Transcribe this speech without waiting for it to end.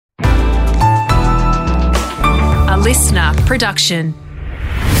listener production.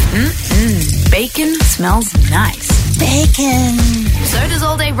 Bacon smells nice. Bacon. So does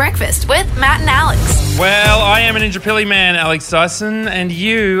All Day Breakfast with Matt and Alex. Well, I am an Intrapilli man, Alex Dyson, and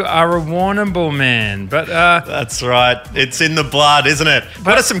you are a Warrnambool man. But that's right. It's in the blood, isn't it?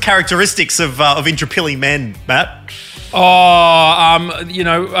 What are some characteristics of Intrapilli men, Matt? I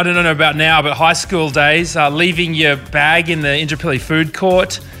don't know about now, but high school days, leaving your bag in the Intrapilli food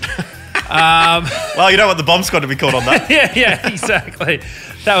court. Well, you don't want the bomb squad to be caught on that. yeah, exactly.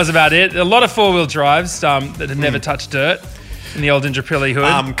 That was about it. A lot of four-wheel drives that had never touched dirt in the old Intrapilli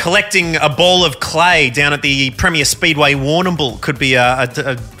hood. Collecting a ball of clay down at the Premier Speedway Warrnambool could be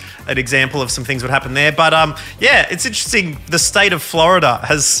an example of some things that happen there. But it's interesting. The state of Florida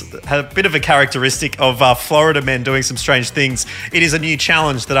has a bit of a characteristic of Florida men doing some strange things. It is a new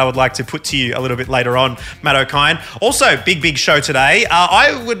challenge that I would like to put to you a little bit later on, Matt O'Kine. Also, big show today.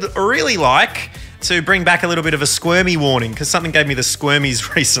 I would really like to bring back a little bit of a squirmy warning because something gave me the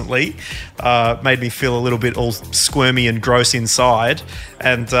squirmies recently. Made me feel a little bit all squirmy and gross inside.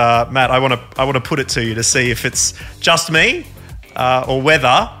 And Matt, I want to put it to you to see if it's just me or whether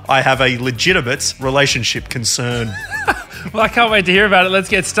I have a legitimate relationship concern. Well, I can't wait to hear about it. Let's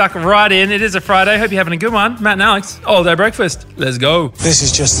get stuck right in. It is a Friday. Hope you're having a good one. Matt and Alex, All Day Breakfast. Let's go. This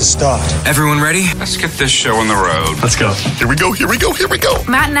is just the start. Everyone ready? Let's get this show on the road. Let's go. Here we go.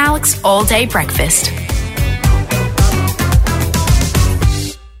 Matt and Alex, All Day Breakfast.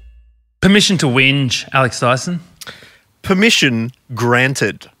 Permission to whinge, Alex Dyson. Permission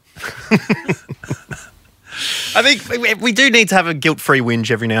granted. I think we do need to have a guilt-free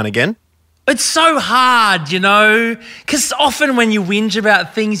whinge every now and again. It's so hard, because often when you whinge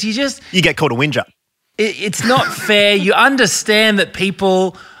about things, you get called a whinger. It's not fair. You understand that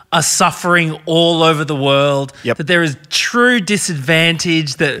people are suffering all over the world, that there is true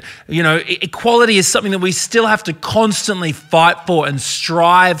disadvantage, that, equality is something that we still have to constantly fight for and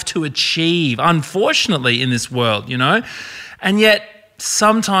strive to achieve, unfortunately, in this world, And yet,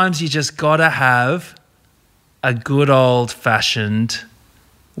 sometimes you just got to have a good old-fashioned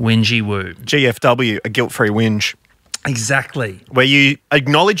whingy woo. GFW, a guilt-free whinge. Exactly. Where you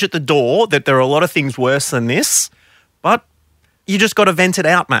acknowledge at the door that there are a lot of things worse than this, but you just got to vent it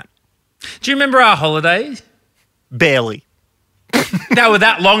out, Matt. Do you remember our holidays? Barely. They were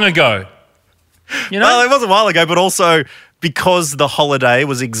that long ago. Well, it was a while ago, but also because the holiday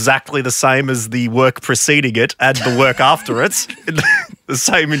was exactly the same as the work preceding it and the work after it, in the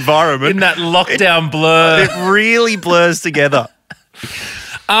same environment. In that lockdown blur. It really blurs together.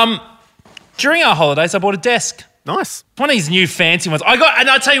 During our holidays, I bought a desk. Nice. One of these new fancy ones. And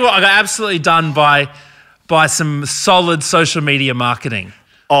I'll tell you what, I got absolutely done by some solid social media marketing.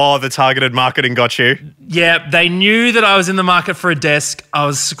 Oh, the targeted marketing got you. Yeah, they knew that I was in the market for a desk. I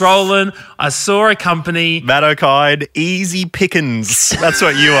was scrolling. I saw a company. Matt O'Kine, easy pickings. That's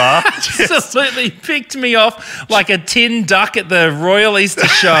what you are. Absolutely picked me off like a tin duck at the Royal Easter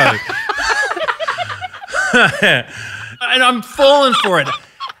Show. And I'm falling for it.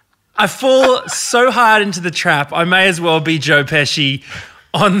 I fall so hard into the trap, I may as well be Joe Pesci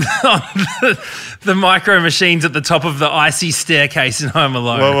on the micro machines at the top of the icy staircase in Home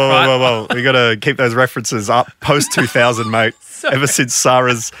Alone. Whoa. We got to keep those references up post-2000, mate. Sorry. Ever since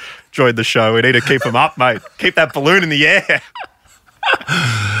Sarah's joined the show, we need to keep them up, mate. Keep that balloon in the air.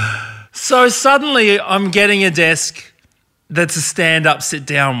 So suddenly I'm getting a desk that's a stand-up,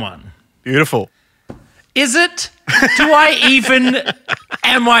 sit-down one. Beautiful. Is it? Am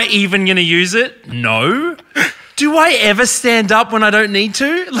I even going to use it? No. Do I ever stand up when I don't need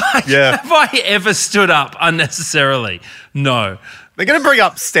to? Have I ever stood up unnecessarily? No. They're going to bring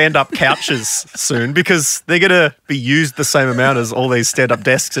up stand-up couches soon because they're going to be used the same amount as all these stand-up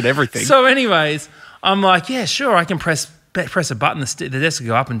desks and everything. So anyways, I'm like, yeah, sure, I can press a button, the desk will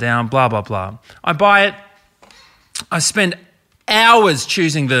go up and down, blah, blah, blah. I buy it. I spend hours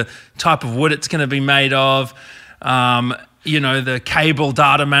choosing the type of wood it's going to be made of, the cable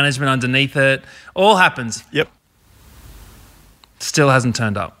data management underneath it. All happens. Yep. Still hasn't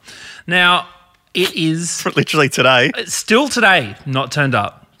turned up. Now, it is... Literally today. Still today, not turned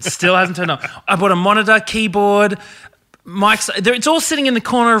up. Still hasn't turned up. I bought a monitor, keyboard, mics. It's all sitting in the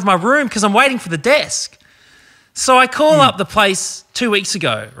corner of my room because I'm waiting for the desk. So I call up the place 2 weeks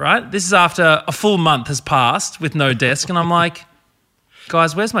ago, right? This is after a full month has passed with no desk. And I'm like,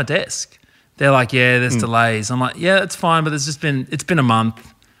 guys, where's my desk? They're like, yeah, there's delays. I'm like, yeah, it's fine, but it's been a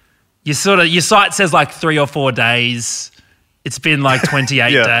month. Your site says like 3 or 4 days. It's been like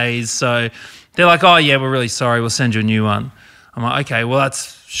 28 days. So they're like, oh, yeah, we're really sorry. We'll send you a new one. I'm like, okay, well,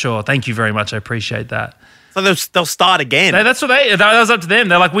 that's sure. Thank you very much. I appreciate that. So they'll start again. That's what that was up to them.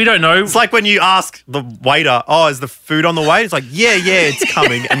 They're like, we don't know. It's like when you ask the waiter, is the food on the way? It's like, yeah, it's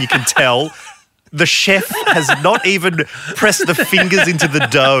coming. And you can tell the chef has not even pressed the fingers into the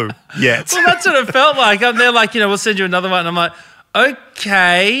dough yet. Well, that's what it felt like. They're like, we'll send you another one. And I'm like,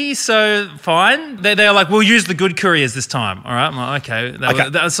 okay, so fine. They're like, we'll use the good couriers this time. All right. I'm like,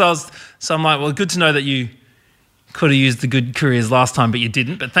 okay. So I'm like, well, good to know that you could have used the good couriers last time, but you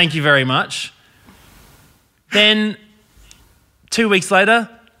didn't. But thank you very much. Then 2 weeks later,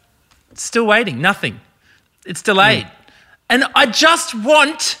 still waiting, nothing. It's delayed. And I just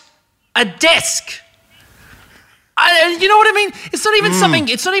want a desk. You know what I mean? It's not even something,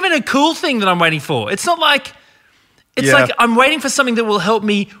 it's not even a cool thing that I'm waiting for. It's not like, it's like I'm waiting for something that will help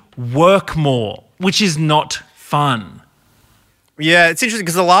me work more, which is not fun. Yeah, it's interesting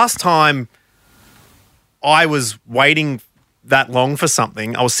because the last time I was waiting that long for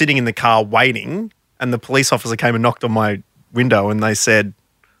something, I was sitting in the car waiting, and the police officer came and knocked on my window and they said,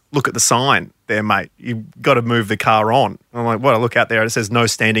 look at the sign there, mate. You've got to move the car on. I'm like, what? I look out there and it says no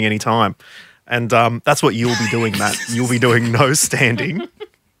standing anytime. And that's what you'll be doing, Matt. You'll be doing no standing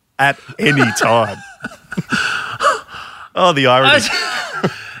at any time. The irony.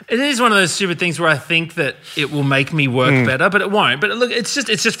 It is one of those stupid things where I think that it will make me work better, but it won't. But look, it's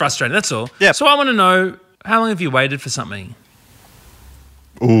just frustrating. That's all. Yep. So I want to know, how long have you waited for something?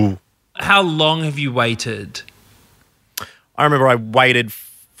 Ooh. How long have you waited? I remember I waited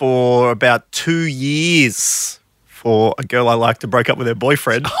for about 2 years for a girl I liked to break up with her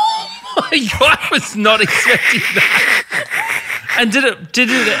boyfriend. I was not expecting that. And did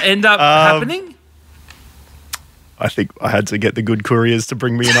it end up happening? I think I had to get the good couriers to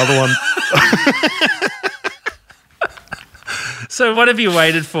bring me another one. So what have you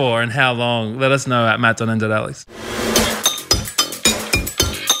waited for and how long? Let us know at matt.n.alex.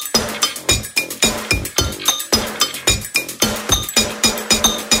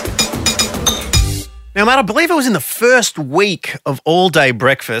 Now, Matt, I believe it was in the first week of all-day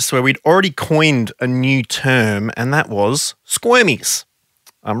breakfast where we'd already coined a new term, and that was squirmies.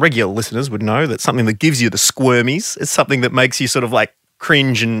 Regular listeners would know that something that gives you the squirmies is something that makes you sort of like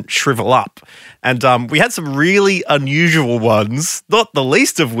cringe and shrivel up. And we had some really unusual ones, not the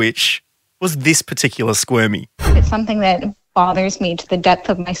least of which was this particular squirmy. It's something that bothers me to the depth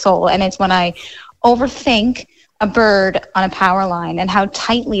of my soul, and it's when I overthink a bird on a power line and how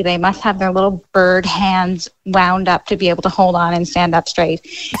tightly they must have their little bird hands wound up to be able to hold on and stand up straight.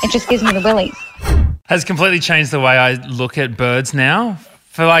 It just gives me the willies. Has completely changed the way I look at birds now.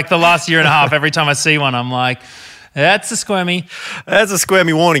 For like the last year and a half, every time I see one, I'm like, that's a squirmy. That's a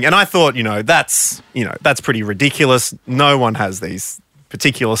squirmy warning. And I thought, that's pretty ridiculous. No one has these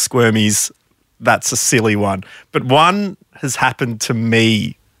particular squirmies. That's a silly one. But one has happened to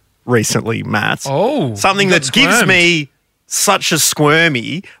me recently, Matt. Oh, something that gives me such a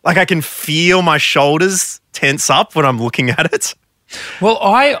squirmy, like I can feel my shoulders tense up when I'm looking at it. Well,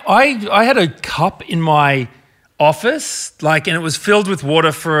 I had a cup in my office, and it was filled with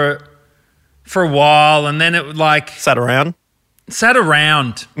water for a while, and then it sat around. It sat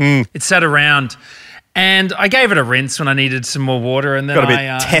around, and I gave it a rinse when I needed some more water, and then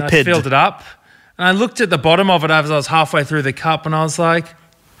I filled it up, and I looked at the bottom of it as I was halfway through the cup, and I was like,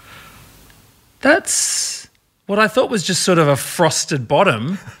 that's what I thought was just sort of a frosted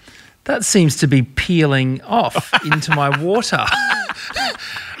bottom. That seems to be peeling off into my water.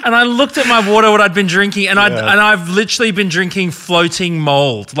 And I looked at my water, what I'd been drinking, and I've literally been drinking floating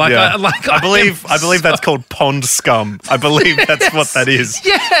mold. I believe that's called pond scum. I believe that's what that is.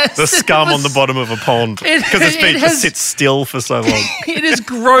 Yes, the scum on the bottom of a pond because it's been to sit still for so long. It has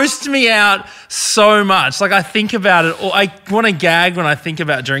grossed me out so much. I think about it, or I want to gag when I think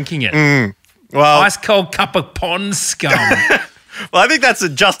about drinking it. Well, ice cold cup of pond scum. Well, I think that's a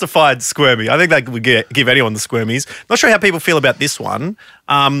justified squirmy. I think that would give anyone the squirmies. Not sure how people feel about this one.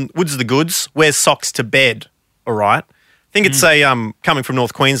 Woods the goods, wears socks to bed, all right? I think it's a coming from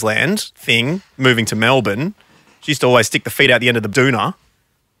North Queensland thing, moving to Melbourne. She used to always stick the feet out the end of the doona.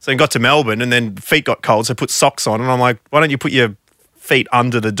 So I got to Melbourne and then feet got cold, so I put socks on. And I'm like, why don't you put your feet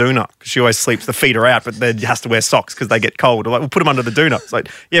under the doona? Because she always sleeps, the feet are out, but then has to wear socks because they get cold. I'm like, we'll put them under the doona. It's like,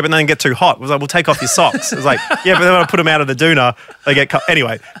 yeah, but then they get too hot. I was like, we'll take off your socks. It's like, yeah, but then when I put them out of the doona, they get cold.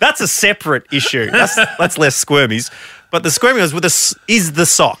 Anyway, that's a separate issue. That's less squirmies. But the squirmy is the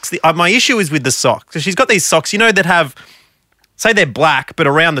socks. My issue is with the socks. So she's got these socks, that have, say they're black, but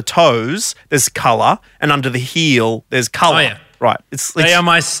around the toes there's colour and under the heel there's colour. Oh, yeah. Right. They are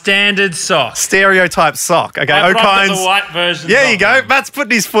my standard socks. Stereotype sock. Okay. I've O'Kine's. got the white version. Yeah, you go. Matt's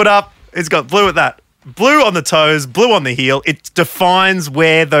putting his foot up. He's got blue at that. blue on the toes, blue on the heel. It defines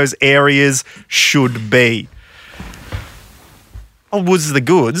where those areas should be. Oh, was the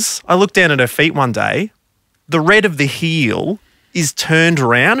goods. I looked down at her feet one day. The red of the heel is turned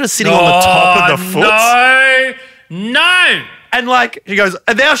around and sitting on the top of the foot. No. And like she goes,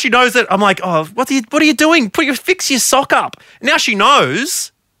 and now she knows that. I'm like, oh, what are you doing? Fix your sock up. Now she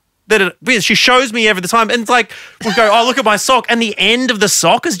knows that she shows me every time, and it's like we'll go, oh, look at my sock, and the end of the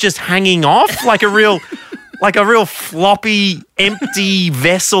sock is just hanging off like a real floppy, empty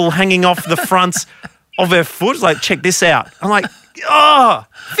vessel hanging off the front of her foot. It's like, check this out. I'm like, oh,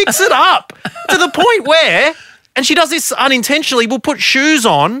 fix it up to the point where, and she does this unintentionally. We'll put shoes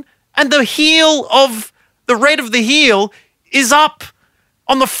on, and the heel of the red of the heel is up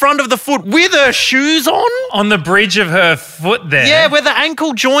on the front of the foot with her shoes on. On the bridge of her foot there. Yeah, where the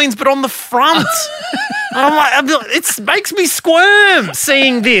ankle joins, but on the front. I'm like, it makes me squirm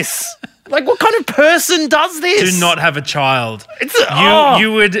seeing this. Like, what kind of person does this? Do not have a child.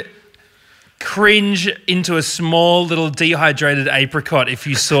 You would cringe into a small little dehydrated apricot if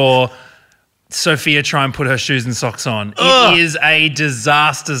you saw Sophia try and put her shoes and socks on. It is a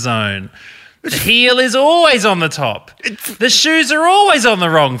disaster zone. The heel is always on the top. The shoes are always on the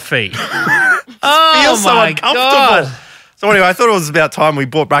wrong feet. Feels so uncomfortable. God. So anyway, I thought it was about time we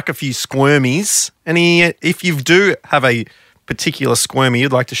brought back a few squirmies. And if you do have a particular squirmy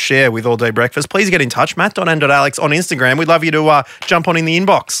you'd like to share with All Day Breakfast, please get in touch. Matt.and.alex on Instagram. We'd love you to jump on in the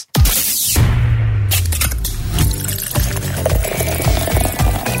inbox.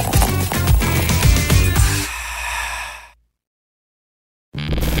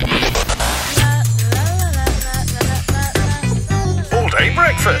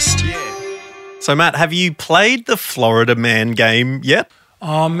 Breakfast. So, Matt, have you played the Florida Man game yet?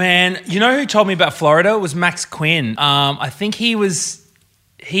 Oh, man. You know who told me about Florida? It was Max Quinn. I think he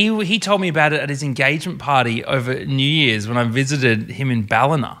told me about it at his engagement party over New Year's when I visited him in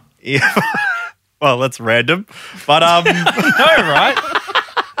Ballina. Yeah. Well, that's random. But I know,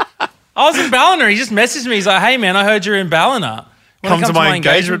 right? I was in Ballina. He just messaged me. He's like, hey, man, I heard you're in Ballina. Come to my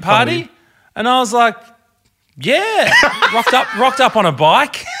engagement party? And I was like, yeah, rocked up on a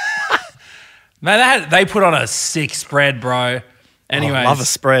bike. Man, they put on a sick spread, bro. Anyways, I love a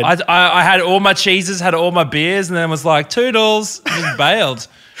spread. I had all my cheeses, had all my beers, and then was like, toodles, just bailed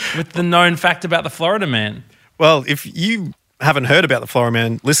with the known fact about the Florida Man. Well, if you haven't heard about the Florida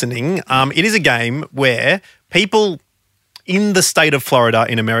Man listening, it is a game where people in the state of Florida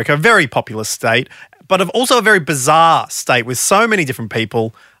in America, a very populous state, but also a very bizarre state with so many different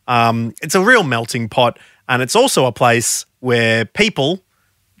people. It's a real melting pot. And it's also a place where people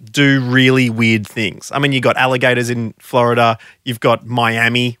do really weird things. I mean, you've got alligators in Florida. You've got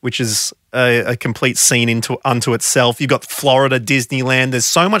Miami, which is a complete scene unto itself. You've got Florida Disneyland. There's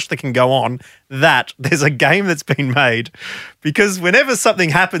so much that can go on that there's a game that's been made because whenever something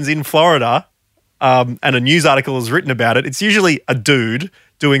happens in Florida and a news article is written about it, it's usually a dude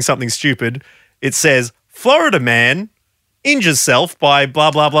doing something stupid. It says, Florida man injures self by blah,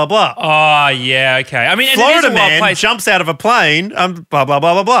 blah, blah, blah. Oh, yeah, okay. I mean, Florida it is a wild man place. jumps out of a plane, blah, blah, blah,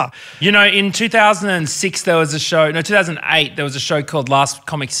 blah, blah. You know, in 2006 there was a show, 2008 there was a show called Last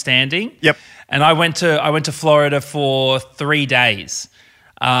Comic Standing. Yep. And I went to Florida for 3 days.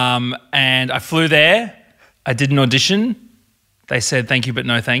 And I flew there. I did an audition. They said thank you but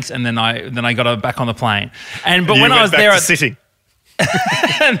no thanks, and then I got back on the plane. But when I was there, sitting.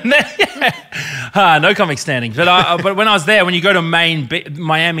 No comic standing. But when I was there, when you go to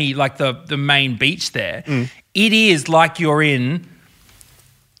Miami, like the main beach there, it is like you're in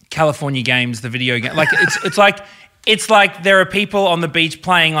California Games, the video game. Like it's like there are people on the beach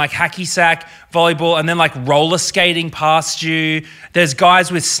playing like hacky sack, volleyball, and then like roller skating past you. There's guys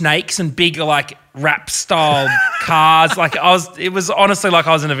with snakes and big like rap style cars. It was honestly like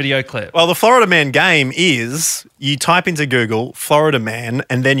I was in a video clip. Well, the Florida Man game is you type into Google Florida Man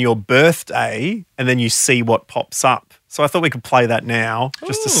and then your birthday and then you see what pops up. So I thought we could play that now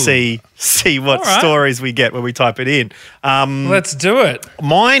just to see what stories we get when we type it in. Let's do it.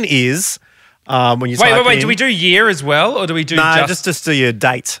 Mine is when you type in... Wait. Do we do year as well or do we do just do your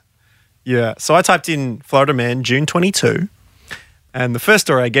date. Yeah. So I typed in Florida Man June 22 and the first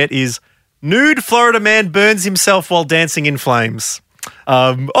story I get is nude Florida man burns himself while dancing in flames.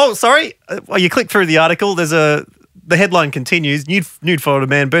 Well, you click through the article. The headline continues. Nude Florida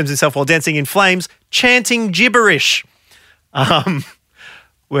man burns himself while dancing in flames, chanting gibberish.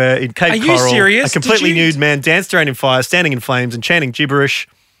 Where in Cape Coral, serious? a completely nude man danced around in fire, standing in flames and chanting gibberish.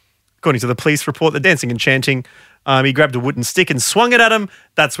 According to the police report, the dancing and chanting, he grabbed a wooden stick and swung it at him.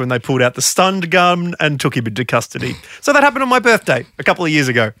 That's when they pulled out the stun gun and took him into custody. So that happened on my birthday a couple of years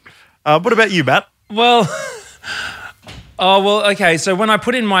ago. What about you, Matt? Well, okay. So when I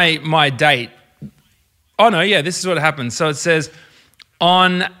put in my date, this is what happened. So it says,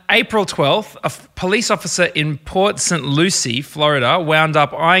 on April 12th, a police officer in Port St. Lucie, Florida, wound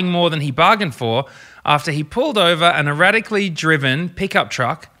up eyeing more than he bargained for after he pulled over an erratically driven pickup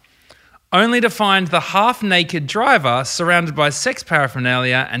truck, only to find the half-naked driver surrounded by sex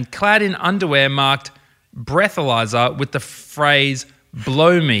paraphernalia and clad in underwear marked breathalyzer with the phrase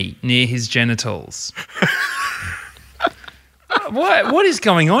 "blow me" near his genitals. What is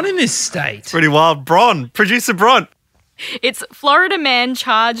going on in this state? Pretty wild. Producer Bron. It's Florida man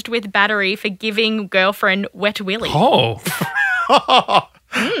charged with battery for giving girlfriend wet willy. Oh.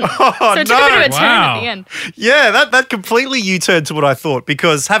 So it took a bit of a turn at the end. Yeah, that completely U-turned to what I thought,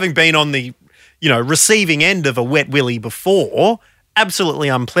 because having been on the, receiving end of a wet willy before, absolutely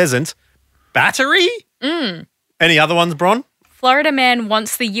unpleasant. Battery? Any other ones, Bron? Florida man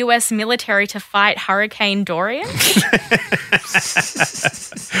wants the US military to fight Hurricane Dorian.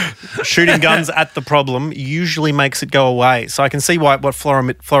 Shooting guns at the problem usually makes it go away. So I can see what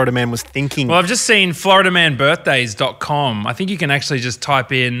Florida man was thinking. Well, I've just seen floridamanbirthdays.com. I think you can actually just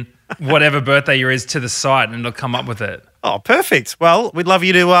type in whatever birthday year is to the site and it'll come up with it. Oh, perfect. Well, we'd love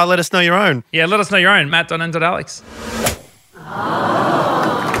you to let us know your own. Yeah, let us know your own. Matt.n.alex.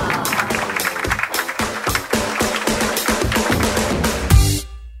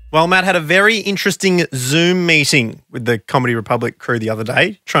 Well, Matt had a very interesting Zoom meeting with the Comedy Republic crew the other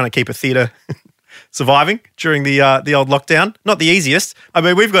day, trying to keep a theatre surviving during the old lockdown. Not the easiest. I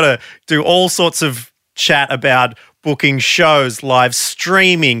mean, we've got to do all sorts of chat about booking shows, live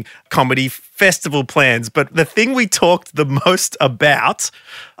streaming, comedy festival plans. But the thing we talked the most about,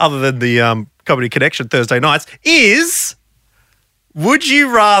 other than the Comedy Connection Thursday nights, is would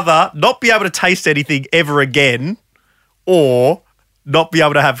you rather not be able to taste anything ever again or not be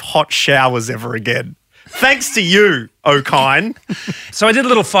able to have hot showers ever again? Thanks to you, O'Kine. So I did a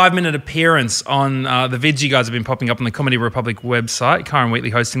little 5-minute appearance on the vids you guys have been popping up on the Comedy Republic website, Karen Wheatley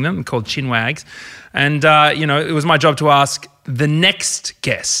hosting them, called Chinwags. And, it was my job to ask the next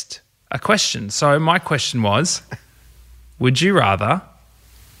guest a question. So my question was, would you rather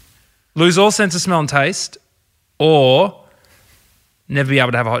lose all sense of smell and taste or never be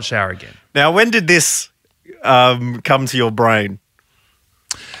able to have a hot shower again? Now, when did this come to your brain?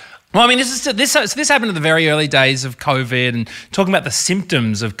 Well, I mean, this happened in the very early days of COVID and talking about the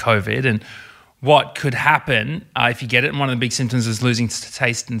symptoms of COVID and what could happen if you get it. And one of the big symptoms is losing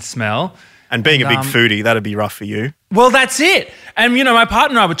taste and smell. And being a big foodie, that'd be rough for you. Well, that's it. And, my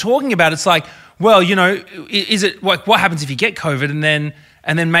partner and I were talking about it. It's like, well, is it like what happens if you get COVID and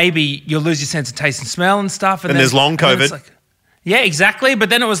then maybe you'll lose your sense of taste and smell and stuff. And there's long COVID. Yeah, exactly. But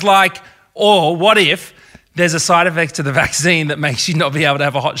then it was like, or what if there's a side effect to the vaccine that makes you not be able to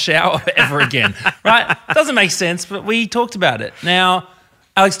have a hot shower ever again, right? Doesn't make sense, but we talked about it. Now,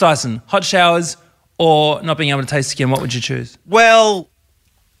 Alex Dyson, hot showers or not being able to taste again, what would you choose? Well,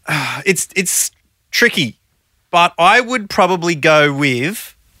 it's tricky, but I would probably go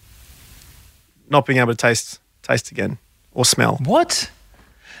with not being able to taste again or smell. What?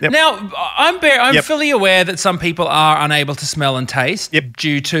 Yep. Now, I'm fully aware that some people are unable to smell and taste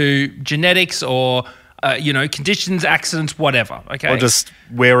due to genetics or conditions, accidents, whatever, okay? Or just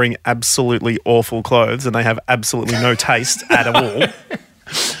wearing absolutely awful clothes and they have absolutely no taste at all.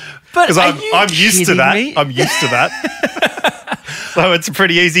 Because I'm used to that. Me? I'm used to that. So it's a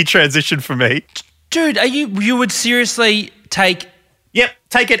pretty easy transition for me. Dude, you would seriously take... Yep,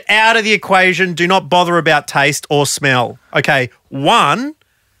 take it out of the equation. Do not bother about taste or smell. Okay, 1,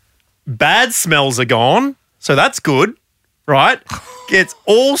 bad smells are gone, so that's good, right? Gets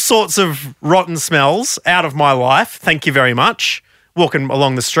all sorts of rotten smells out of my life. Thank you very much. Walking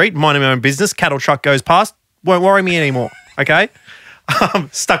along the street, minding my own business, cattle truck goes past, won't worry me anymore, okay?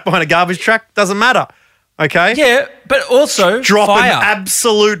 Stuck behind a garbage truck, doesn't matter, okay? Yeah, but also Drop fire. an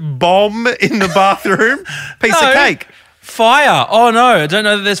absolute bomb in the bathroom, piece of cake. Fire. Oh, no, I don't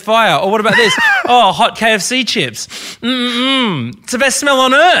know that there's fire. Or what about this? Oh, hot KFC chips. It's the best smell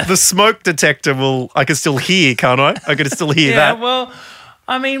on earth. The smoke detector I can still hear, can't I? I can still hear that. Yeah, well,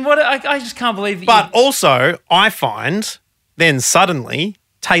 I mean, I just can't believe that. But also, I find then suddenly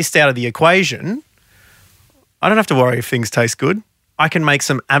taste out of the equation. I don't have to worry if things taste good. I can make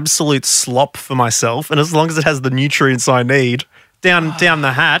some absolute slop for myself, and as long as it has the nutrients I need down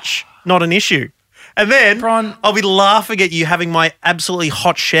the hatch, not an issue. And then Bron, I'll be laughing at you having my absolutely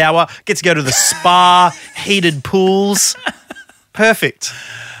hot shower, get to go to the spa, heated pools. Perfect.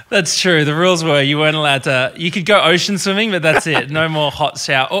 That's true. The rules were you weren't allowed to... You could go ocean swimming, but that's it. No more hot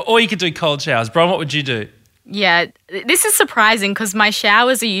shower. Or you could do cold showers. Bron, what would you do? Yeah, this is surprising because my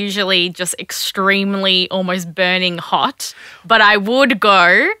showers are usually just extremely, almost burning hot. But I would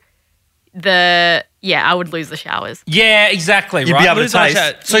go I would lose the showers. Yeah, exactly. You'd right? be able Lose to my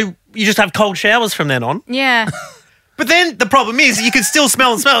taste. So you just have cold showers from then on. Yeah. But then the problem is you can still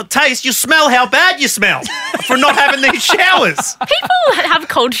smell and taste. You smell how bad you smell for not having these showers. People have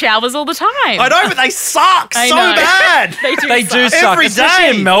cold showers all the time. I know, but they suck I so know. bad. They do suck. Every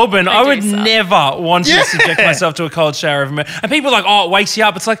Especially day. in Melbourne. I would suck. never want to subject myself to a cold shower. And people are like, oh, it wakes you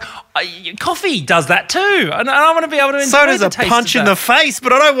up. It's like, coffee does that too. And I want to be able to enjoy So does the a taste punch of in that. the face,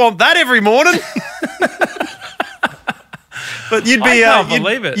 but I don't want that every morning. But you'd be, I can't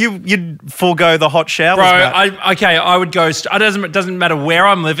believe it. You'd forego the hot showers, Bro, Matt. I would go. It doesn't matter where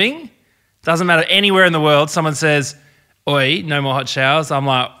I'm living. Doesn't matter anywhere in the world. Someone says, "Oi, no more hot showers." I'm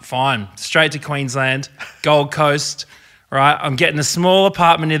like, fine, straight to Queensland, Gold Coast. Right, I'm getting a small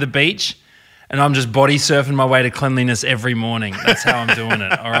apartment near the beach, and I'm just body surfing my way to cleanliness every morning. That's how I'm doing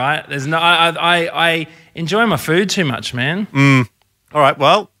it. All right. There's no. I enjoy my food too much, man. All right,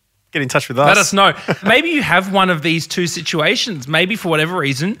 well, get in touch with us. Let us know. Maybe you have one of these two situations. Maybe for whatever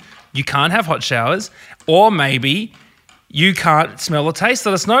reason you can't have hot showers, or maybe you can't smell or taste.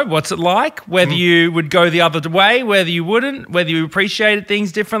 Let us know. What's it like? Whether you would go the other way, whether you wouldn't, whether you appreciated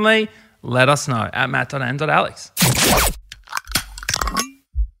things differently. Let us know at matt.and.alex.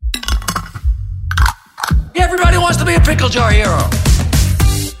 Everybody wants to be a pickle jar hero.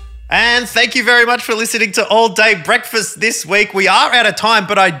 And thank you very much for listening to All Day Breakfast this week. We are out of time,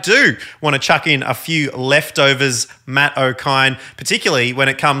 but I do want to chuck in a few leftovers, Matt O'Kine, particularly when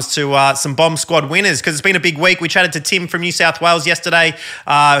it comes to some Bomb Squad winners, because it's been a big week. We chatted to Tim from New South Wales yesterday,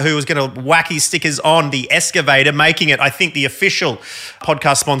 who was going to whack his stickers on the excavator, making it, I think, the official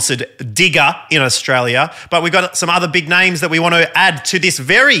podcast-sponsored digger in Australia. But we've got some other big names that we want to add to this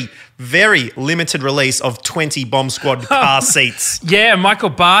very limited release of 20 Bomb Squad car seats. Yeah,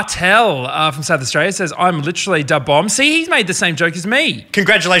 Michael Bartell from South Australia says, I'm literally da bomb. See, he's made the same joke as me.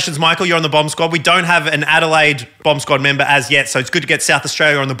 Congratulations, Michael. You're on the Bomb Squad. We don't have an Adelaide Bomb Squad member as yet, so it's good to get South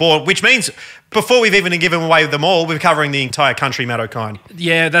Australia on the board, which means before we've even given away them all, we're covering the entire country, Matt O'Kine.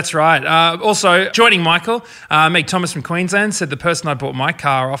 Yeah, that's right. Also, joining Michael, Meg Thomas from Queensland said the person I bought my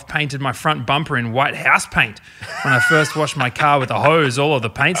car off painted my front bumper in white house paint. When I first washed my car with a hose, all of the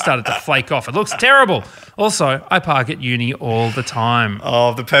paint started to flake off. It looks terrible. Also, I park at uni all the time.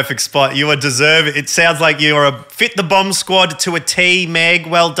 Oh, the perfect spot. You deserve it. It sounds like you are fit the Bomb Squad to a T, Meg.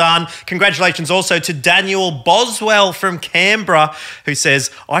 Well done. Congratulations also to Daniel Boswell from Canberra, who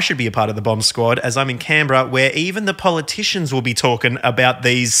says, I should be a part of the Bomb Squad as I'm in Canberra, where even the politicians will be talking about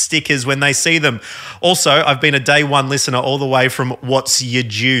these stickers when they see them. Also, I've been a day one listener all the way from What's Your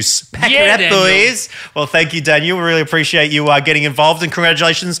Juice? Pack it up, Daniel. boys. Well, thank you, Daniel. We really appreciate you getting involved, and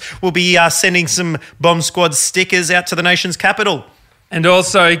congratulations. We'll be sending some Bomb Squad stickers out to the nation's capital. And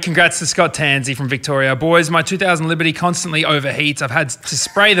also, congrats to Scott Tansey from Victoria. Boys, my 2000 Liberty constantly overheats. I've had to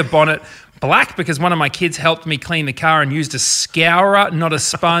spray the bonnet black because one of my kids helped me clean the car and used a scourer, not a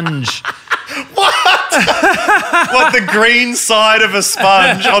sponge. What, the green side of a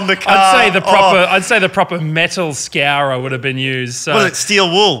sponge on the car? I'd say the proper metal scourer would have been used. So Was it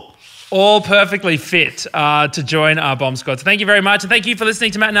steel wool? all perfectly fit to join our Bomb Squad. So thank you very much, and thank you for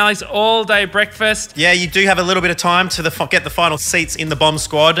listening to Matt and Alex All Day Breakfast. Yeah, you do have a little bit of time to get the final seats in the Bomb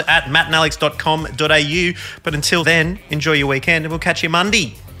Squad at mattandalex.com.au. But until then, enjoy your weekend, and we'll catch you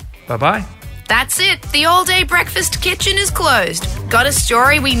Monday. Bye-bye. That's it. The all-day breakfast kitchen is closed. Got a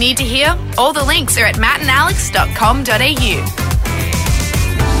story we need to hear? All the links are at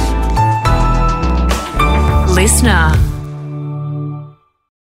mattandalex.com.au. Listener.